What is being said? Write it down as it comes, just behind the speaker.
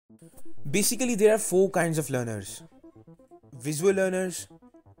Basically, there are four kinds of learners: visual learners,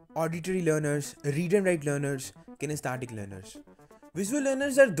 auditory learners, read and write learners, kinesthetic learners. Visual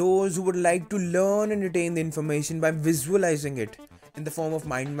learners are those who would like to learn and retain the information by visualizing it in the form of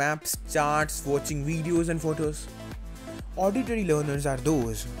mind maps, charts, watching videos, and photos. Auditory learners are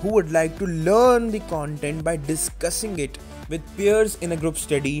those who would like to learn the content by discussing it with peers in a group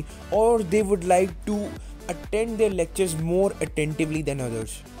study, or they would like to attend their lectures more attentively than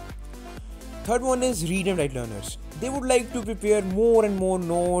others. Third one is read and write learners. They would like to prepare more and more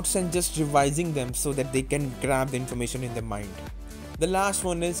notes and just revising them so that they can grab the information in their mind. The last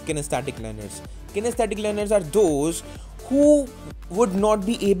one is kinesthetic learners. Kinesthetic learners are those who would not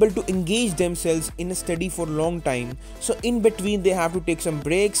be able to engage themselves in a study for a long time. So in between they have to take some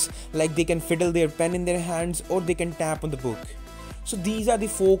breaks, like they can fiddle their pen in their hands or they can tap on the book. So these are the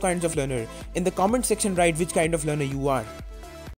four kinds of learner. In the comment section write which kind of learner you are.